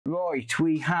Right,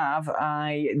 we have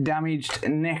a damaged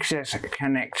Nexus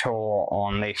connector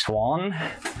on this one.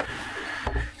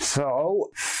 So,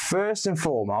 first and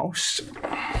foremost,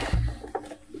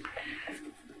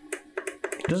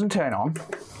 it doesn't turn on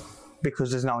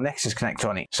because there's no Nexus connector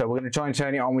on it. So we're going to try and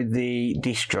turn it on with the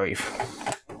disk drive.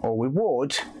 Or we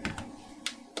would,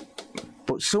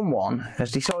 but someone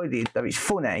has decided that it's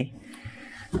funny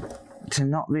to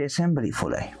not reassemble it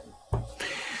fully.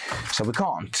 So we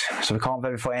can't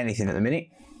verify anything at the minute.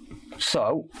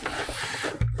 So,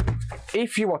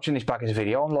 if you're watching this back as a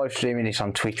video, I'm live streaming this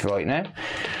on Twitch right now.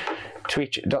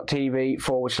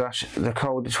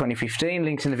 twitch.tv/thecode2015,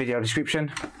 links in the video description.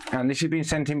 And this has been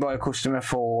sent in by a customer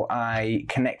for a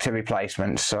connector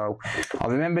replacement. So I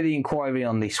remember the inquiry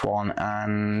on this one,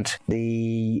 and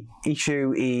the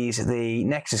issue is the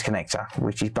Nexus connector,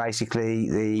 which is basically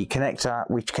the connector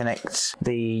which connects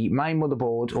the main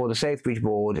motherboard or the Southbridge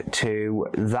board to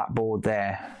that board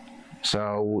there.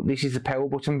 So this is the power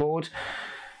button board.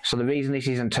 So the reason this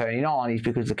isn't turning on is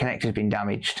because the connector's been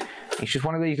damaged. It's just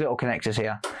one of these little connectors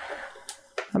here.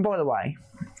 And by the way,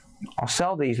 I'll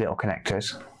sell these little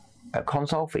connectors at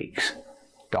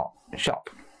consolefix.shop.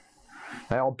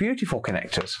 They are beautiful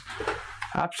connectors.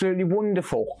 Absolutely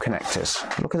wonderful connectors.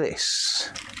 Look at this.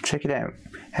 Check it out.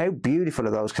 How beautiful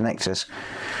are those connectors?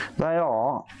 They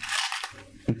are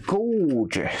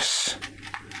gorgeous.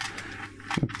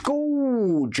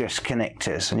 Gorgeous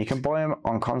connectors, and you can buy them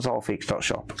on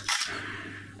consolefix.shop.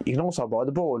 You can also buy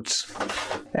the boards.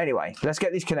 Anyway, let's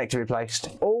get this connector replaced.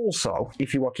 Also,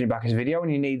 if you're watching it back as a video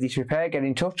and you need this repair, get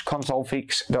in touch,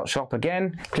 consolefix.shop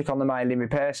again. Click on the mailing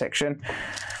repair section,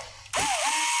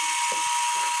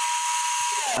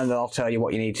 and then I'll tell you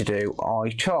what you need to do. I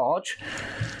charge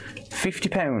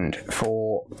 £50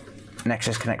 for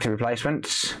Nexus connector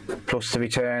replacements, plus the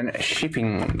return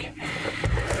shipping.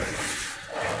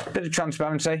 Bit of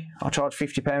transparency, I'll charge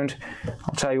 £50,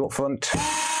 I'll tell you up front.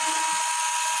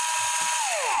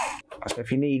 So if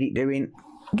you need it doing,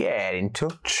 get in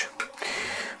touch.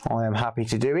 I am happy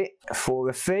to do it for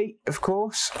a fee, of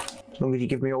course, as long as you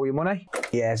give me all your money.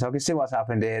 Yeah, so I can see what's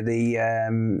happened here.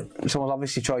 Someone's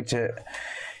obviously tried to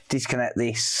disconnect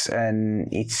this and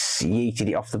it's yeeted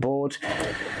it off the board.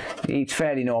 It's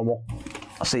fairly normal,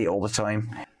 I see it all the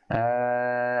time.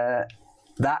 That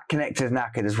connector's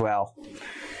knackered as well.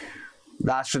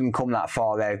 That shouldn't come that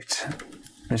far out.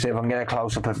 Let's see if I can get a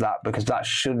close-up of that, because that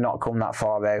should not come that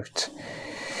far out.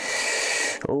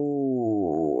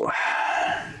 Ooh.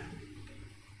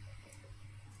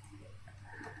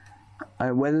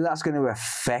 Whether that's going to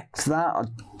affect that, I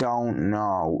don't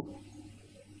know.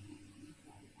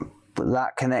 But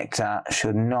that connector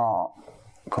should not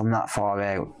come that far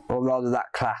out. Or rather,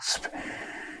 that clasp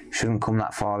shouldn't come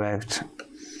that far out.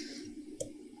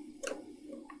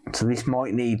 So this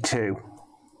might need two.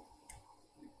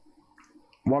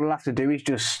 What I'll have to do is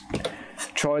just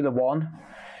try the one.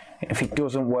 If it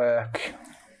doesn't work,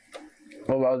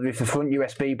 or if the front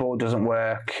USB board doesn't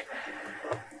work,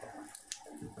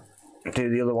 do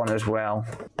the other one as well.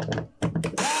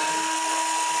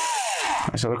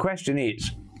 So the question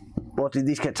is, what did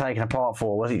this get taken apart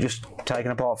for? Was it just taken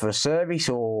apart for a service,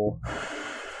 or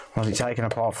was it taken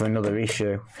apart for another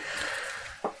issue?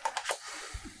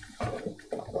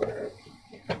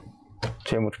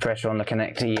 Too much pressure on the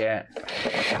connector yet.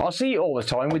 I see it all the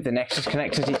time with the Nexus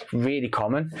connectors. It's really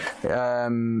common.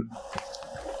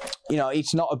 You know,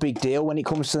 it's not a big deal when it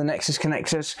comes to the Nexus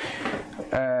connectors.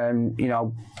 You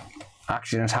know,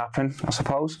 accidents happen, I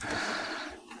suppose.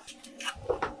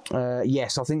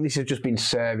 Yes, I think this has just been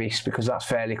serviced because that's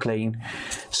fairly clean.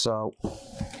 So,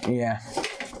 yeah.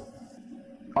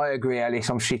 I agree, Alice.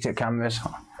 I'm shit at cameras.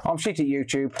 I'm shit at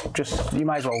YouTube. Just, you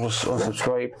may as well just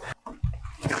unsubscribe.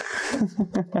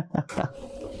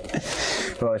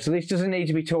 Right, so this doesn't need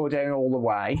to be tore down all the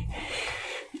way.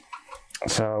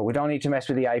 So we don't need to mess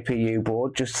with the APU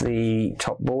board, just the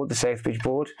top board, the Southbridge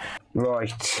board.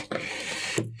 Right.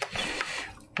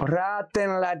 Right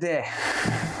then, laddie.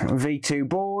 V2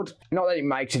 board. Not that it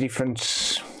makes a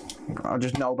difference. I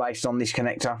just know based on this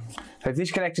connector. So if this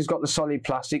connector's got the solid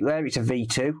plastic there, it's a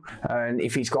V2. And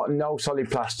if it's got no solid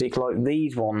plastic like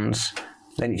these ones,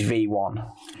 then it's V1.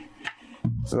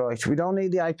 Right, we don't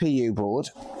need the APU board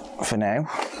for now.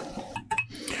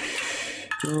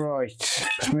 Right,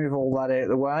 let's move all that out of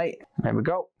the way. There we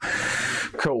go.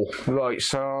 Cool. Right,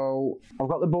 so I've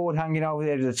got the board hanging over the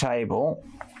edge of the table,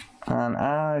 and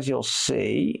as you'll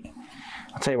see,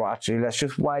 I'll tell you what, actually, let's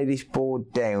just weigh this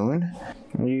board down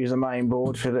and use the main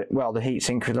board for the, well, the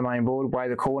heatsink for the main board, weigh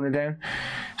the corner down.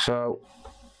 So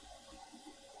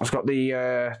I've got the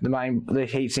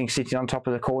heatsink sitting on top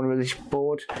of the corner of this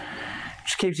board.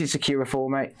 just keeps it secure for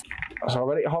me. So I've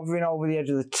got it hovering over the edge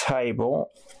of the table.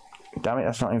 Damn it,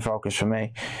 that's not in focus for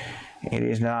me. It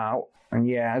is now. And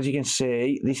yeah, as you can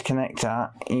see, this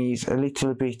connector is a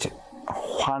little bit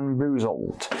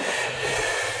bamboozled.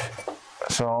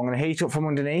 So I'm going to heat up from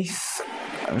underneath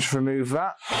and just remove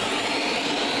that.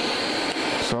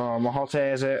 So my hot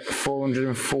air is at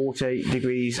 440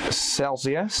 degrees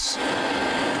Celsius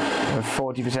with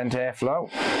 40% airflow.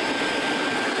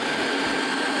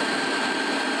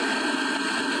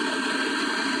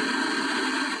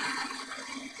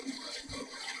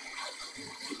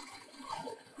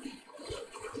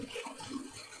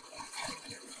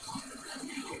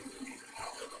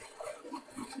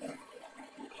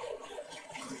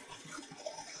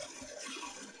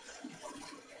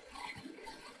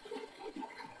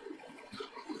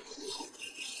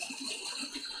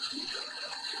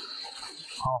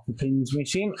 Half the pin's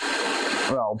missing,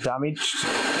 well, damaged.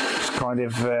 It's kind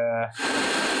of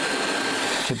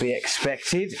to be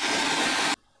expected.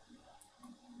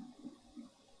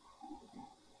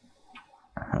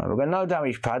 We've got no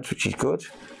damage pads, which is good.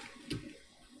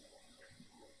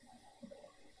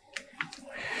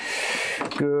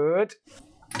 Good.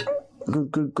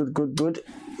 Good.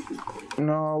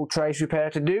 No trace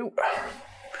repair to do.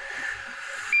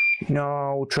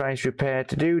 No trace repair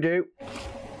to do.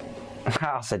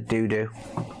 I said do.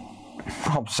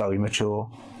 I'm so immature.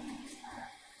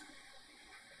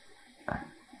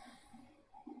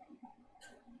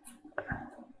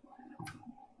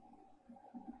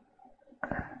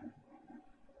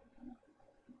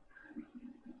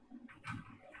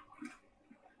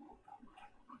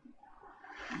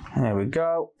 There we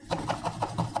go.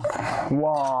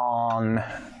 One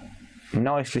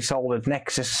nicely soldered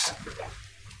Nexus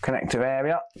connector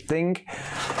area thing.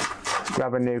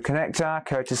 Grab a new connector,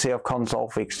 courtesy of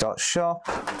consolefix.shop.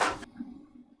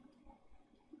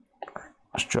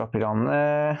 Let's drop it on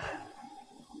there.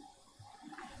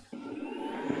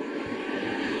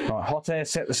 Right, hot air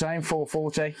set the same,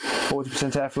 440,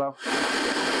 40% airflow.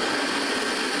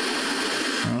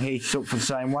 And heat it up for the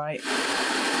same way.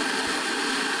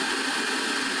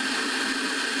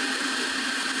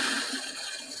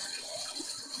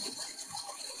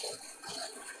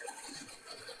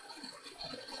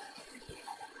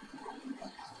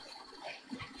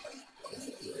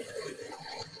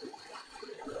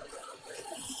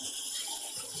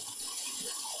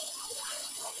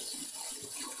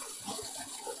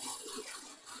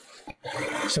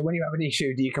 So when you have an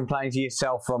issue, do you complain to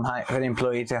yourself from an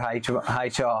employee to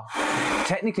HR?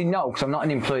 Technically no, because I'm not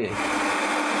an employee.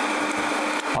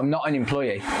 I'm not an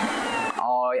employee.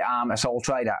 I am a sole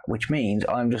trader, which means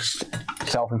I'm just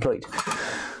self-employed.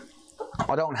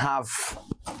 I don't have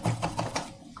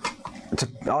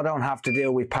to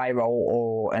deal with payroll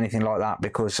or anything like that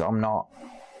because I'm not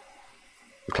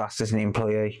classed as an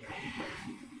employee.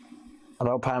 I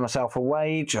don't pay myself a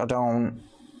wage. I don't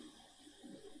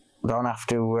have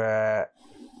to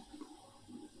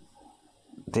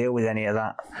deal with any of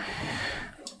that.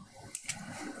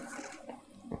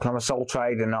 I'm a sole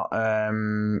trader, not a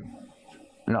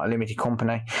limited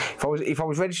company. If I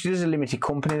was registered as a limited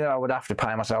company, then I would have to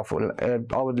pay myself.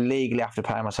 I would legally have to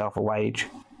pay myself a wage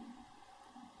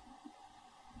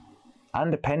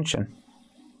and a pension.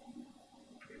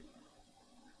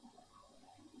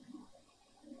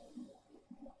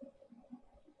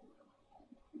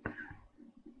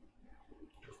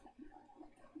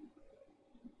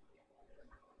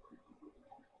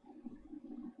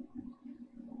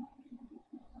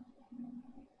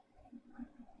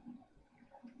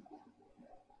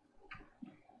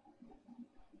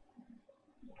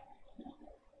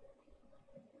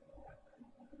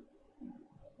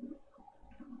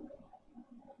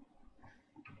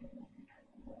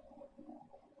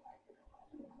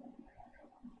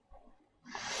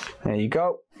 There you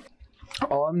go.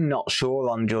 I'm not sure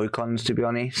on Joy-Cons, to be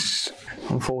honest.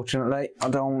 Unfortunately, I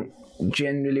don't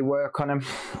generally work on them.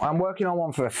 I'm working on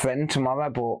one for a friend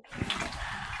tomorrow, but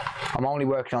I'm only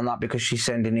working on that because she's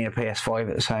sending me a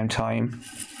PS5 at the same time.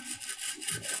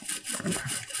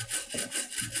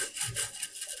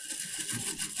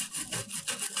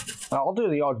 I'll do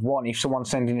the odd one if someone's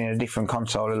sending in a different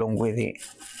console along with it.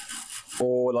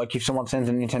 Or like if someone sends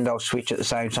a Nintendo Switch at the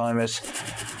same time as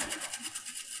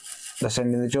they're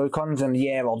sending the Joy-Cons, and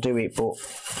yeah, I'll do it, but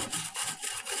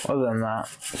other than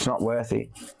that, it's not worth it.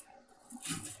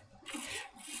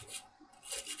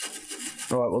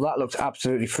 Right, well that looks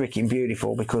absolutely freaking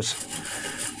beautiful because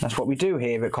that's what we do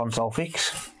here at Console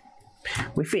Fix.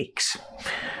 We fix,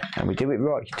 and we do it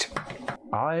right.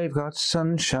 I've got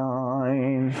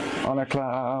sunshine on a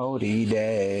cloudy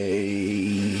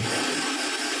day.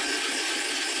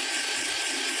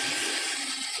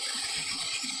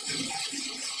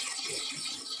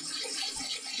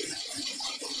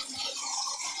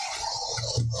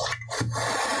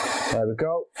 There we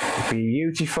go.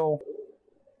 Beautiful.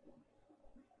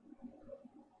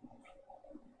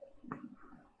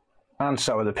 And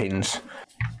so are the pins.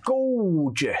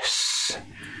 Gorgeous.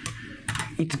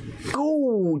 It's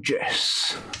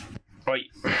gorgeous. Right.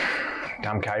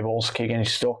 Damn cables, keep getting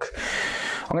stuck.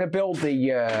 I'm going to build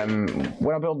the,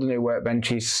 when I build the new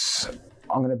workbenches,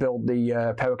 I'm going to build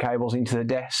the power cables into the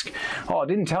desk. Oh, I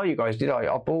didn't tell you guys, did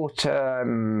I? I bought a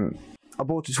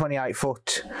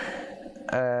 28-foot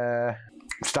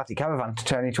static caravan to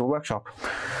turn into a workshop.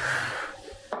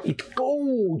 It's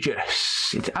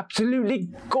gorgeous. It's absolutely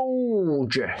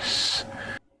gorgeous.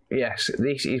 Yes,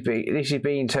 this is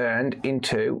being turned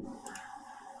into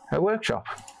a workshop.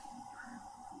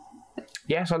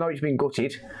 Yes, I know it's been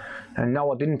gutted, and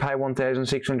no, I didn't pay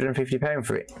 £1,650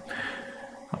 for it.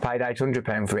 I paid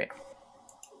 £800 for it.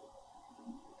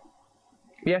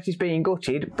 Yes, it's being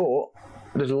gutted, but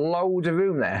there's loads of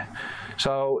room there.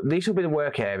 So this will be the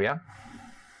work area.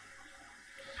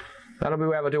 That'll be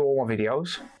where I do all my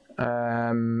videos.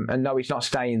 And no, it's not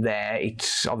staying there.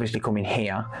 It's obviously coming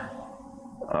here.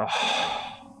 Oh,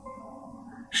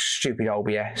 stupid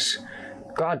OBS.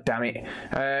 God damn it.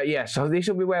 Yeah, so this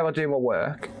will be where I do my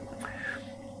work.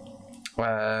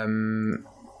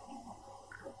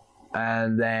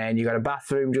 And then you got a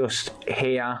bathroom just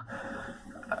here,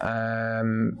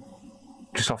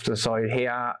 just off to the side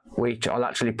here, which I'll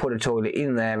actually put a toilet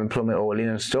in there and plumb it all in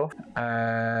and stuff.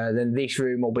 Then this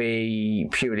room will be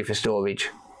purely for storage.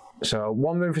 So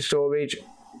one room for storage,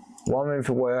 one room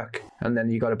for work, and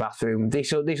then you got a bathroom.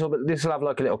 This will have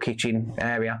like a little kitchen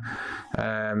area.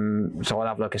 So I'll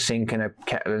have like a sink and a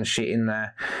kettle and shit in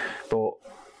there. But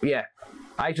yeah,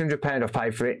 £800 I've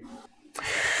paid for it.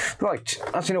 Right,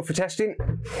 that's enough for testing.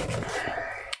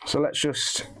 So let's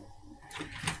just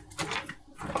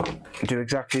do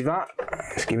exactly that.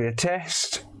 Let's give it a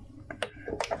test.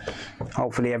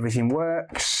 Hopefully everything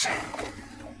works.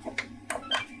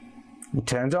 It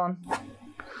turns on.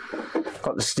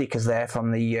 Got the stickers there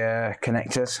from the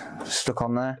connectors stuck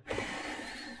on there.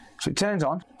 So it turns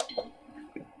on.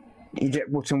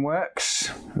 Eject button works.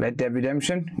 Red Dead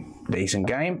Redemption, decent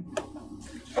game.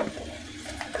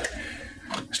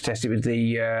 Let's test it with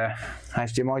the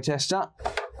HDMI tester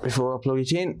before I plug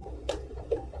it in.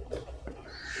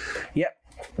 Yep,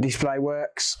 display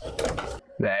works.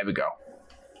 There we go.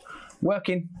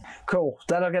 Working. Cool.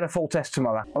 Then I'll get a full test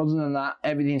tomorrow. Other than that,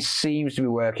 everything seems to be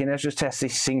working. Let's just test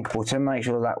this sync button, make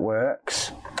sure that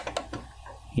works.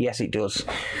 Yes, it does.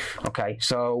 Okay,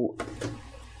 so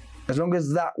as long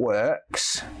as that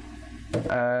works,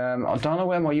 I don't know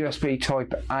where my USB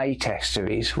Type A tester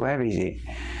is. Where is it?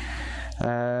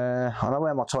 I know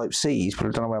where my Type C is, but I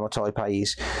don't know where my Type A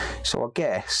is. So I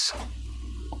guess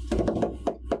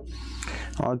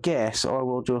I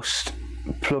will just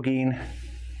plug in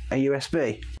a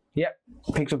USB. Yep,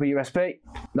 picked up a USB.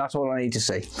 That's all I need to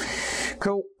see.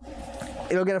 Cool.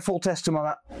 It'll get a full test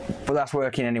tomorrow, but that's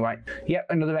working anyway. Yep,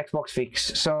 another Xbox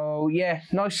fix. So yeah,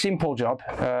 nice simple job.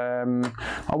 I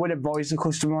would advise the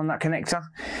customer on that connector.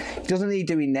 It doesn't need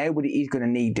doing now, but it is going to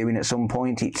need doing at some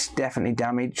point. It's definitely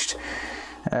damaged.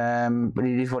 But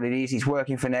it is what it is. It's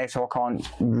working for now, so I can't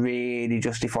really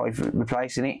justify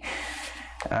replacing it.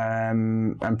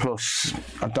 And plus,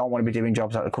 I don't want to be doing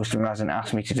jobs that the customer hasn't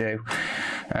asked me to do,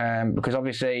 because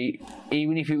obviously,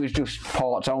 even if it was just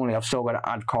parts only, I've still got to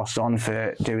add costs on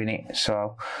for doing it.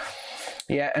 So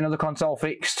yeah, another console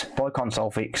fixed by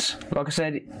Console Fix. Like I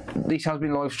said, this has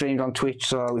been live streamed on Twitch,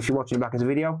 so if you're watching it back as a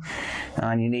video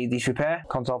and you need this repair,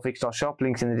 consolefix.shop,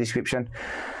 links in the description.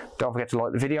 Don't forget to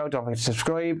like the video, don't forget to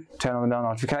subscribe, turn on the bell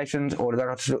notifications, all of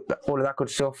that good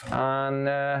stuff, and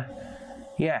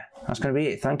yeah, that's going to be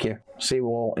it. Thank you. See you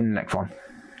all in the next one.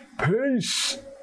 Peace.